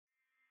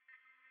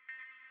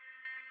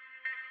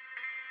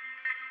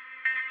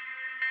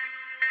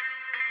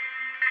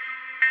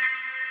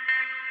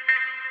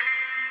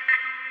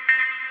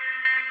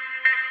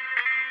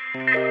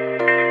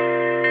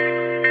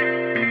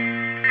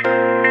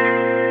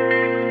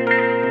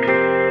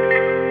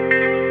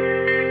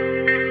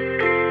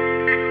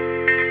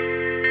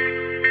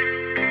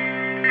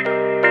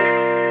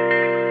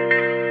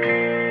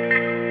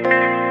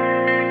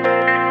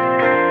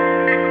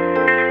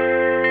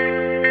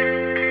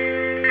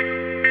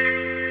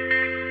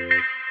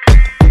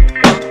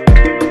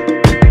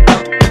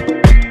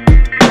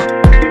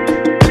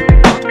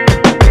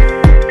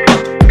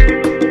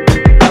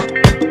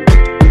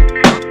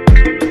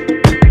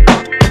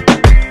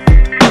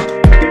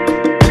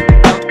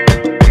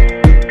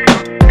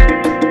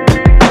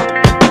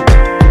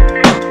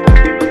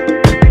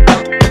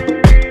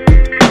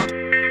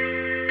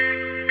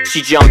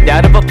She jumped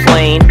out of a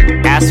plane,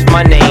 asked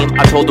my name.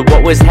 I told her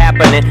what was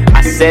happening.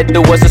 I said there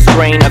was a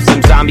strain of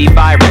some zombie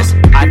virus.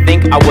 I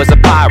think I was a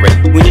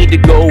pirate. We need to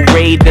go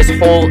raid this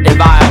whole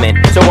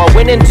environment. So I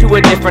went into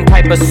a different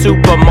type of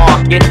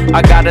supermarket.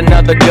 I got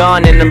another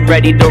gun and I'm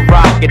ready to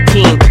rock a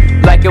team.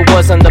 Like it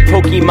was on the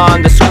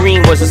Pokemon, the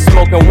screen was a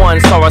smoking one.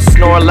 Saw a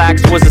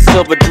Snorlax was a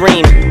silver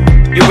dream.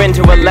 You're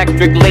into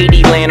electric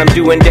ladyland. I'm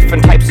doing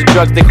different types of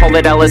drugs. They call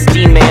it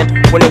LSD, man.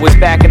 When it was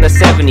back in the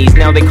 70s,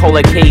 now they call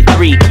it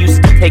K3.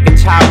 Used to take a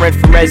tyrant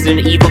from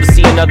Resident Evil to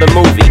see another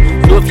movie.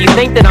 So if you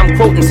think that I'm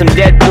quoting some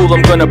Deadpool,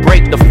 I'm gonna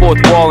break the fourth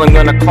wall. I'm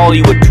gonna call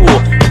you a tool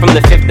from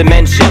the fifth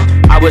dimension.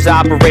 I was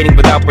operating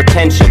without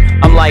pretension.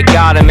 I'm like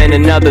God, I'm in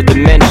another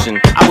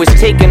dimension. I was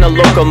taking a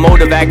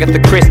locomotive, Agatha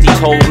Christie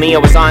told me. I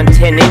was on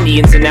 10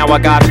 Indians and now I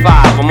got 5.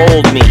 I'm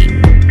old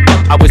me.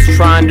 I was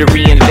trying to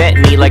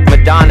reinvent me like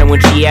Madonna when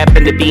she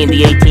happened to be in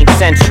the 18th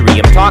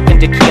century. I'm talking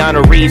to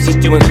Keanu Reeves, he's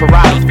doing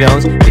karate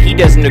films, but he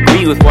doesn't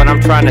agree with what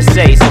I'm trying to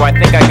say, so I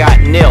think I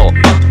got nil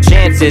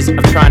chances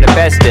of trying to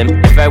best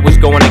him if I was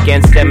going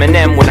against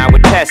Eminem when I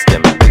would test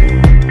him.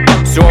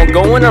 So I'm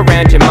going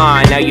around your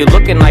mind. Now you're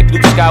looking like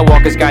Luke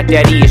Skywalker's got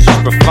daddy issues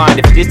refined.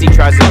 If Disney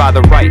tries to buy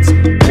the rights,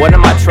 what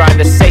am I trying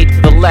to say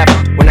to the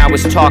left when I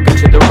was talking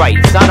to the right?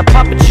 It's not a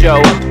puppet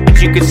show,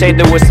 but you could say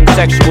there was some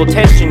sexual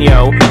tension,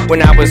 yo.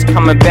 When I was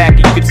coming back,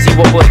 you could see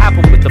what will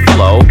happen with the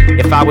flow.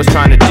 If I was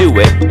trying to do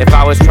it, if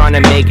I was trying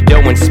to make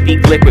dough and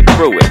speak liquid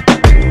through it.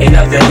 And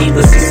other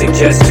needlessly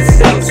suggestive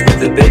things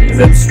with a bit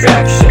of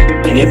abstraction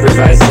and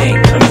improvising.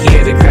 I'm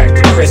here to crack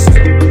the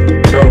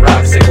crystal, throw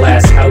rocks at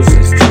glass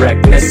houses,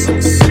 direct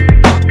missiles.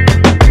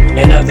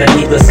 And other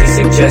needlessly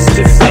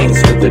suggestive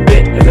things with a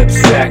bit of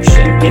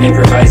abstraction and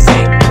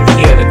improvising. I'm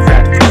here to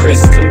crack the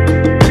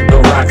crystal,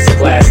 throw rocks at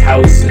glass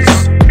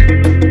houses,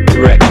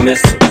 direct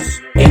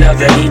missiles. And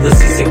other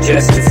needlessly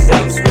suggestive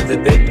things with a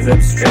bit of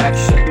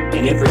abstraction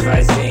and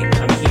improvising.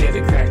 I'm here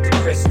to crack the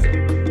crystal,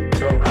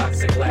 throw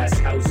rocks at glass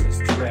houses,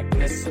 direct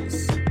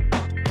missiles.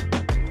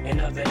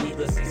 And other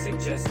needlessly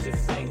suggestive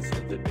things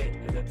with a bit